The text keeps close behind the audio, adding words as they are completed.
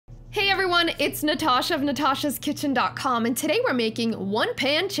Hey everyone, it's Natasha of NatashasKitchen.com, and today we're making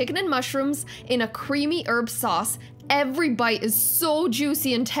one-pan chicken and mushrooms in a creamy herb sauce. Every bite is so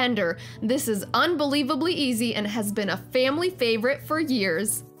juicy and tender. This is unbelievably easy and has been a family favorite for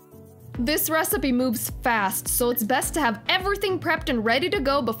years. This recipe moves fast, so it's best to have everything prepped and ready to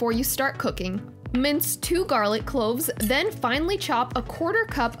go before you start cooking. Mince 2 garlic cloves, then finely chop a 1/4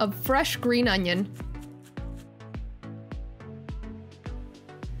 cup of fresh green onion.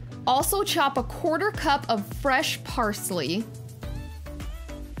 Also chop a 1/4 cup of fresh parsley.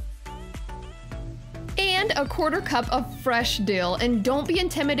 And a 1/4 cup of fresh dill. And don't be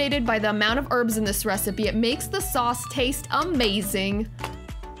intimidated by the amount of herbs in this recipe. It makes the sauce taste amazing.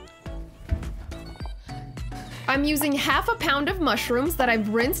 I'm using 1/2 pound of mushrooms that I've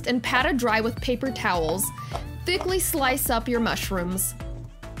rinsed and patted dry with paper towels. Thickly slice up your mushrooms.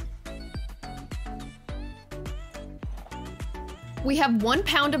 We have 1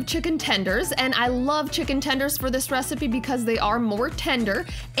 pound of chicken tenders, and I love chicken tenders for this recipe because they are more tender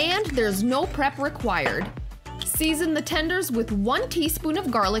and there's no prep required. Season the tenders with 1 teaspoon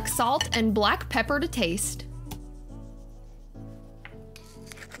of garlic salt and black pepper to taste.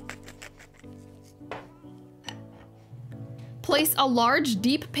 Place a large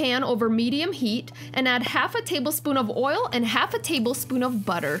deep pan over medium heat and add 1/2 tablespoon of oil and 1/2 tablespoon of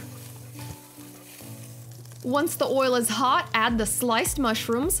butter. Once the oil is hot, add the sliced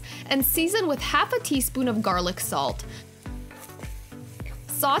mushrooms and season with 1/2 teaspoon of garlic salt.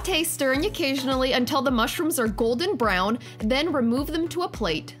 Sauté, stirring occasionally until the mushrooms are golden brown, then remove them to a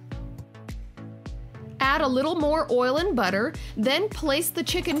plate. Add a little more oil and butter, then place the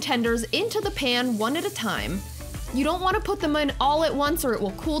chicken tenders into the pan one at a time. You don't want to put them in all at once or it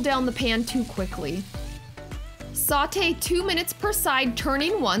will cool down the pan too quickly. Sauté 2 minutes per side,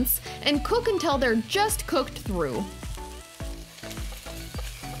 turning once, and cook until they're just cooked through.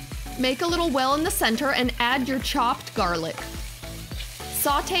 Make a little well in the center and add your chopped garlic.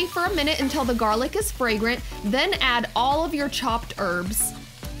 Sauté for a minute until the garlic is fragrant, then add all of your chopped herbs.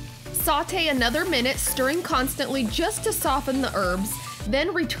 Sauté another minute, stirring constantly just to soften the herbs,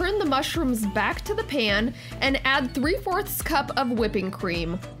 then return the mushrooms back to the pan and add 3/4 cup of whipping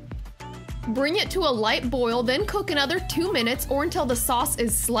cream. Bring it to a light boil, then cook another 2 minutes or until the sauce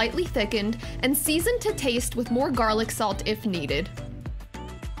is slightly thickened, and season to taste with more garlic salt if needed.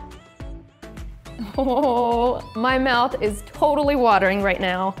 Oh, my mouth is totally watering right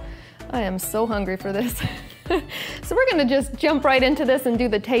now. I am so hungry for this. So we're gonna just jump right into this and do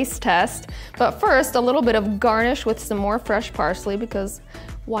the taste test. But first, a little bit of garnish with some more fresh parsley because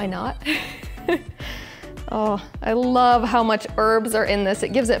why not? Oh, I love how much herbs are in this.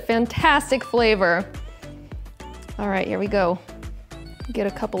 It gives it fantastic flavor. All right, here we go. Get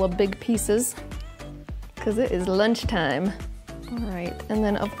a couple of big pieces because it is lunchtime. All right, and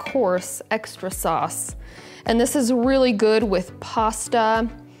then of course, extra sauce. And this is really good with pasta,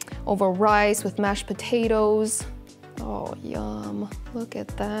 over rice, with mashed potatoes. Oh, yum, look at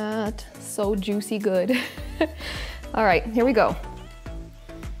that. So juicy good. All right, here we go.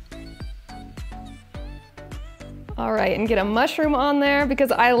 All right, and get a mushroom on there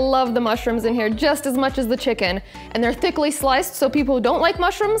because I love the mushrooms in here just as much as the chicken. And they're thickly sliced, so people who don't like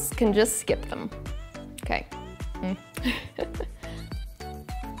mushrooms can just skip them. Okay.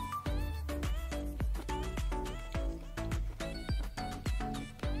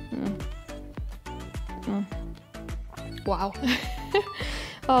 Wow.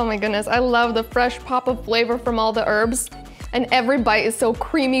 Oh my goodness, I love the fresh pop of flavor from all the herbs. And every bite is so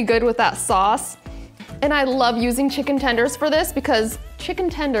creamy good with that sauce. And I love using chicken tenders for this because chicken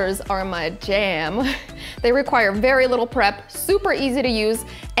tenders are my jam. They require very little prep, super easy to use,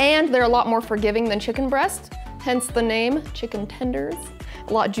 and they're a lot more forgiving than chicken breast, hence the name, chicken tenders.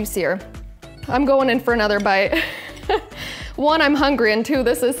 A lot juicier. I'm going in for another bite. 1, I'm hungry, and 2,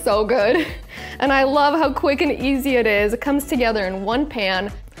 this is so good. And I love how quick and easy it is. It comes together in 1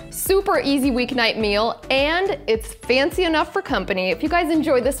 pan. Super easy weeknight meal, and it's fancy enough for company. If you guys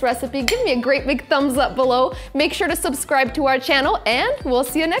enjoyed this recipe, give me a great big thumbs up below. Make sure to subscribe to our channel, and we'll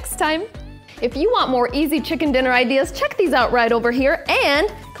see you next time. If you want more easy chicken dinner ideas, check these out right over here, and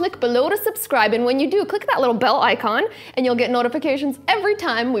click below to subscribe. And when you do, click that little bell icon, and you'll get notifications every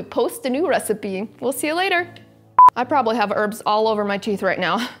time we post a new recipe. We'll see you later. I probably have herbs all over my teeth right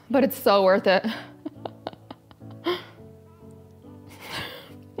now, but it's so worth it.